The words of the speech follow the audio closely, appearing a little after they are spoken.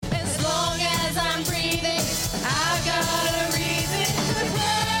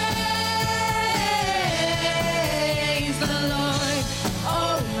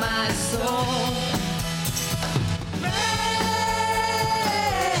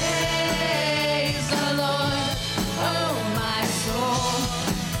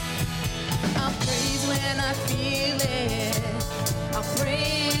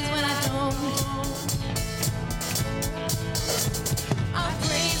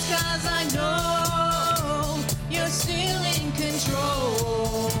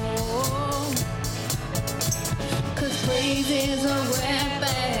is a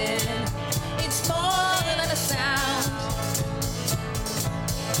weapon. It's more than a sound.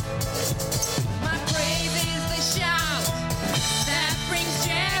 My praise is the shout that brings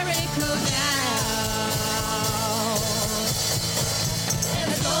Jericho down.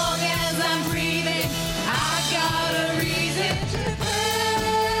 As long as I'm breathing, I got a reason to praise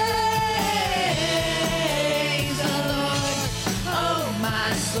the Lord, oh my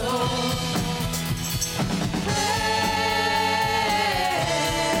soul.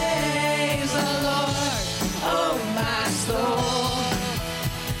 Praise the Lord, oh my soul.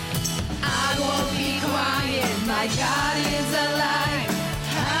 I won't be quiet, my God is alive.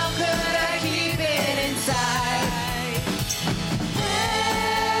 How could I keep it inside?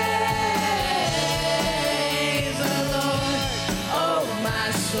 Praise the Lord, oh my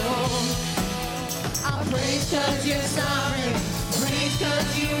soul. I'll praise 'cause you're sovereign, praise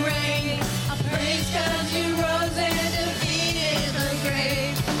 'cause you reign. I'll praise 'cause you rose and defeated the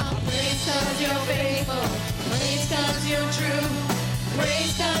grave. I'll praise 'cause you're faithful, praise 'cause you're true.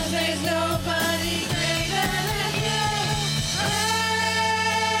 Praise 'cause there's nobody greater than you.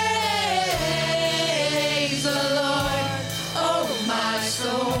 Praise the Lord, oh my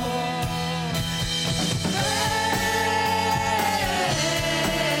soul.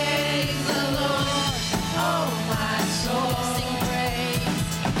 Praise the Lord, oh my soul. Sing praise.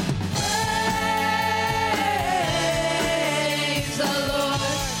 Praise the Lord,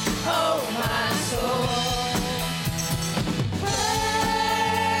 oh my soul.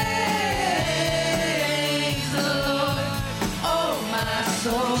 Praise the Lord, oh my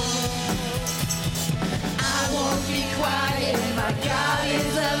soul. I won't be quiet, my God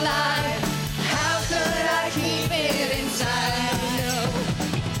is alive. How could I keep it inside? No,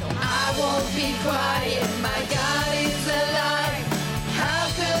 I won't be quiet, my God is alive. How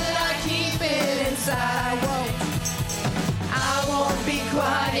could I keep it inside? I won't be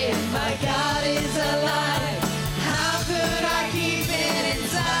quiet, my God is alive. How could I keep it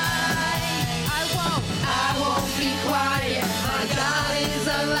inside? I won't be quiet, my God is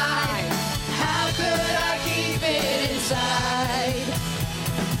alive. How could I keep it inside?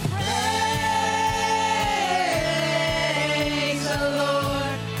 Praise the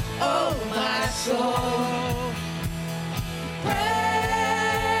Lord, oh my soul.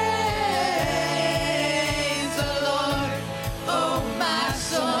 Praise the Lord, oh my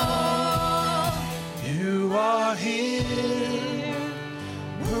soul. You are here,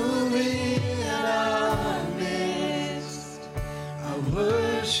 moving in our midst. I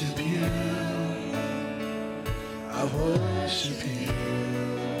worship you. I worship you.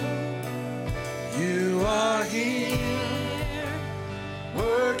 You are here,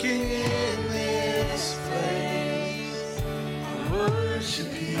 working in this place. I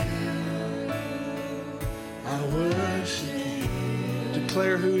worship you. I worship you.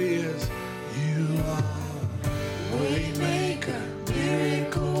 Declare who he is. You are waymaker,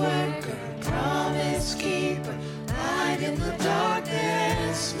 miracle worker, promise keeper, light in the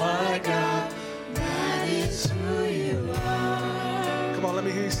darkness, my God, that is who you are. Come on, let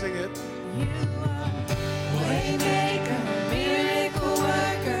me hear you sing it. Waymaker, miracle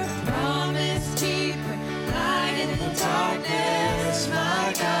worker, promise keeper, light in the darkness,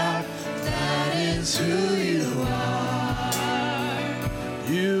 my God, that is who you are.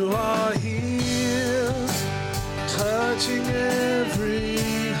 You are here, touching every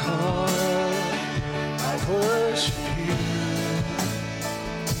heart. I worship you.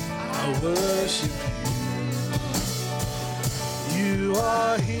 I worship you. You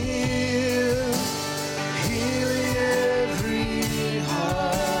are here, healing every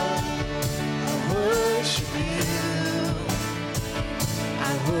heart. I worship you.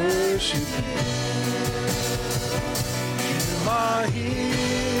 I worship you. You are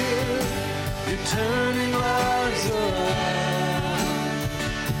here, you're turning lives around.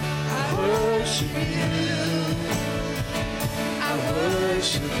 I worship you. I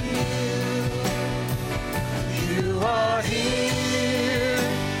worship you. You are here,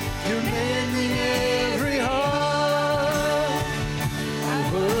 you're mending every heart. I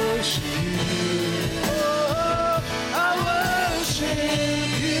worship you. Oh, I worship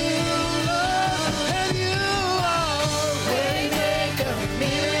you, Lord, and you are Waymaker,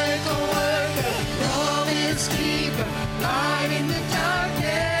 miracle worker, promise keeper, light in the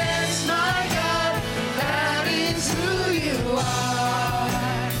darkness, my God,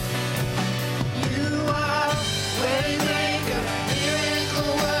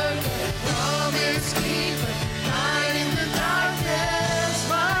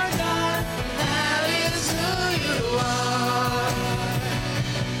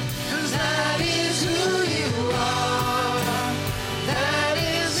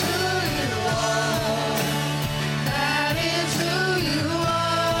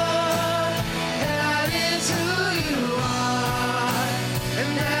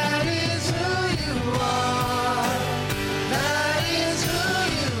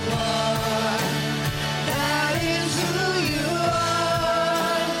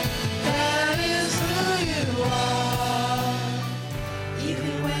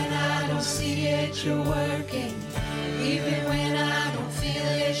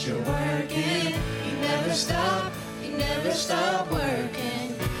 stop working.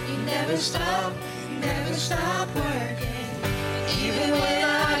 You never stop working. Even when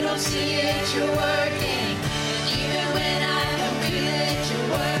I don't see it, you're working. Even when I don't feel it, you're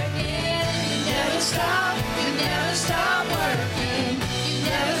working. You never stop working.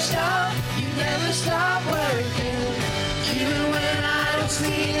 You never stop working. Even when I don't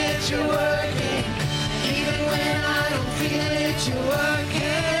see it, you're working. Even when I don't feel it, you're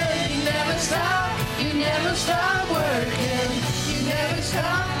working. You never stop working. You never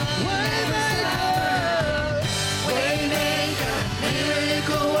stop Waymaker,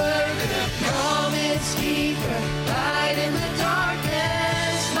 miracle worker, promise keeper, light in the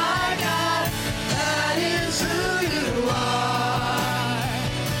darkness, my God, that is who you are.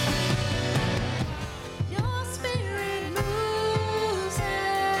 Your spirit moves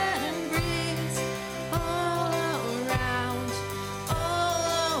and breathes all around, all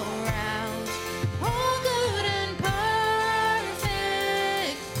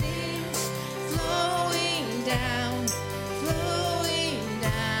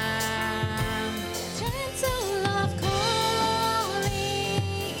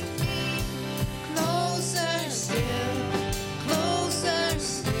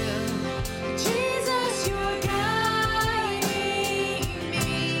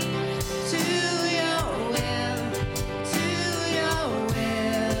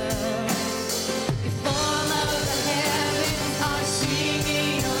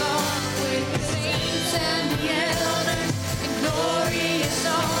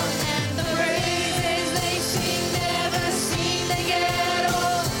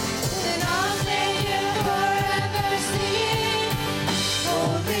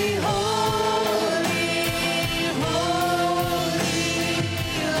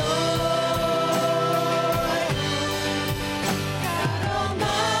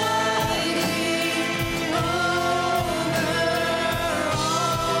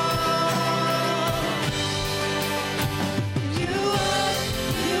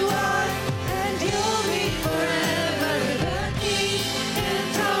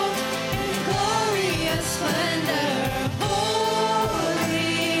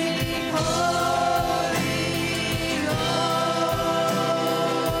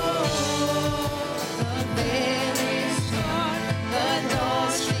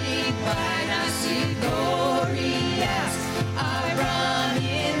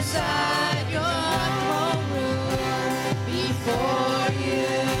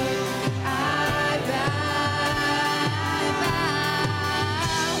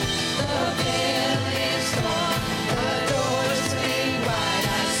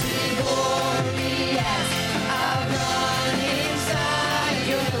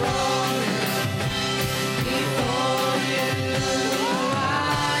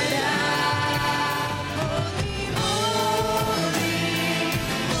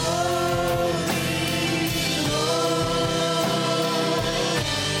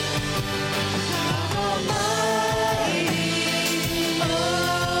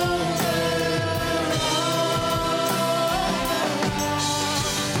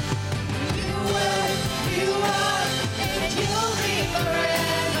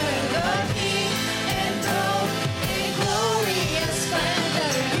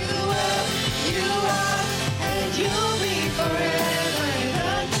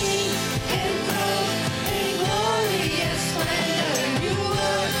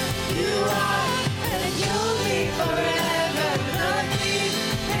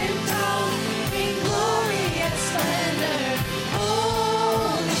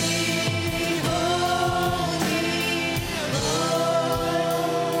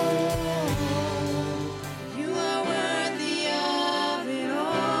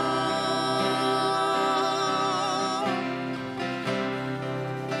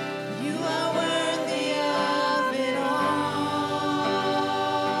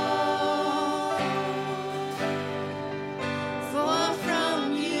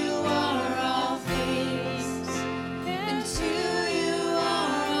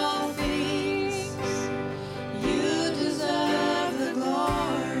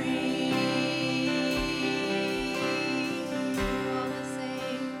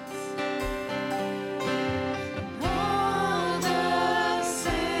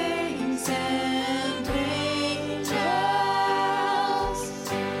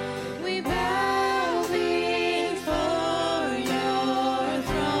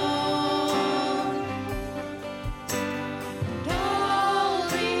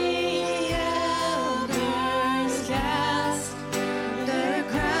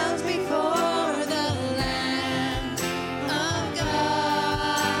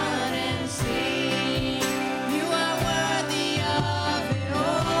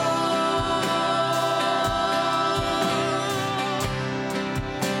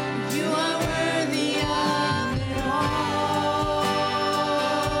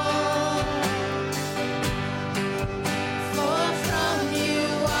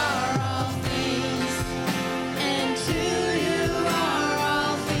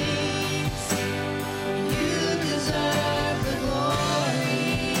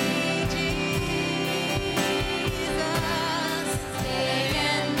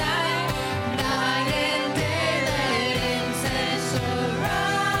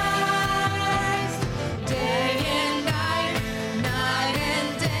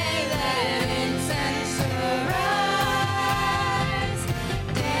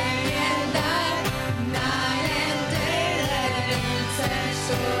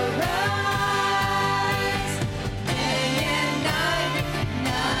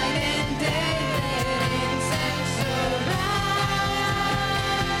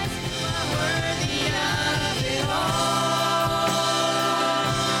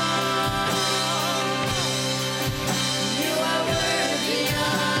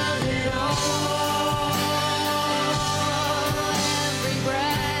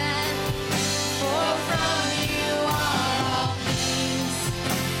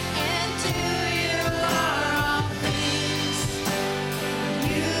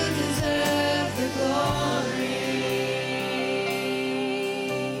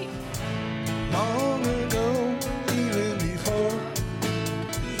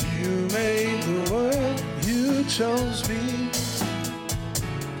chose me.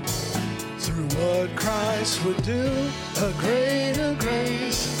 Through what Christ would do, a greater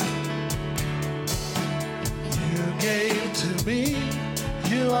grace you gave to me.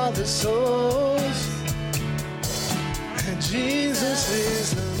 You are the source, and Jesus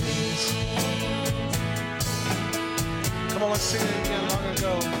is the means. Come on, let's sing it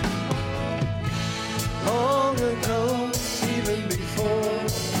again. Long ago, even before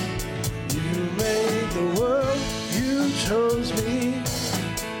you made the world, you chose me.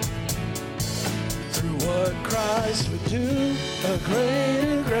 Through what Christ would do, a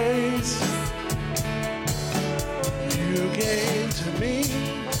greater grace you gave to me.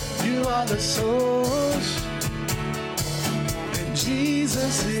 You are the source, and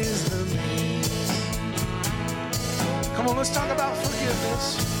Jesus is the means. Come on, let's talk about forgiveness.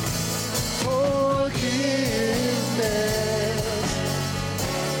 Forgiveness,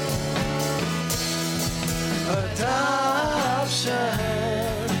 adoption,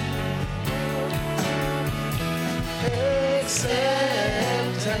 acceptance.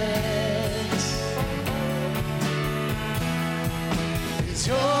 It's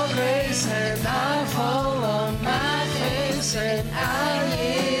your grace and I fall on my face and I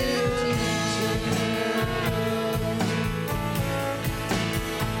yield to you.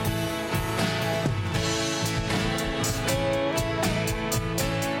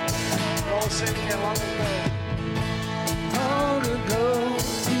 Sing again, long ago,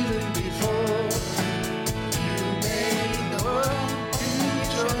 even before you made the world, you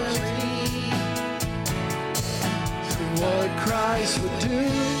chose me. Through what Christ would do,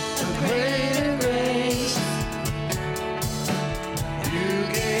 a greater grace you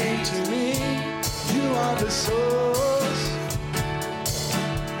gave to me. You are the source,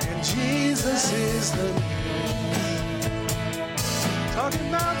 and Jesus is the talking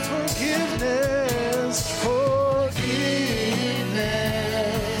about forgiveness, forgiveness,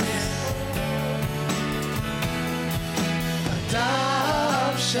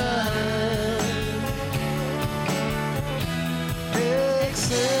 adoption,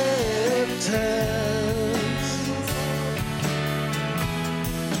 acceptance.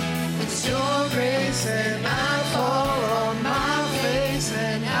 It's your grace and I fall on my face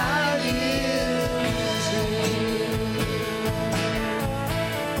and I yield to you.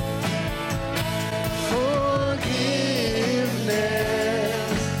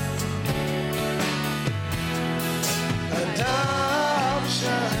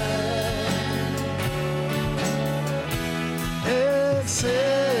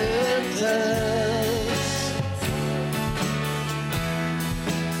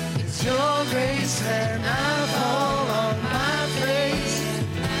 And I fall on my face.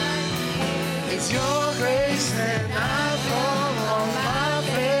 It's your grace and I fall on my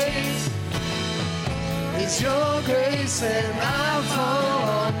face. It's your grace and I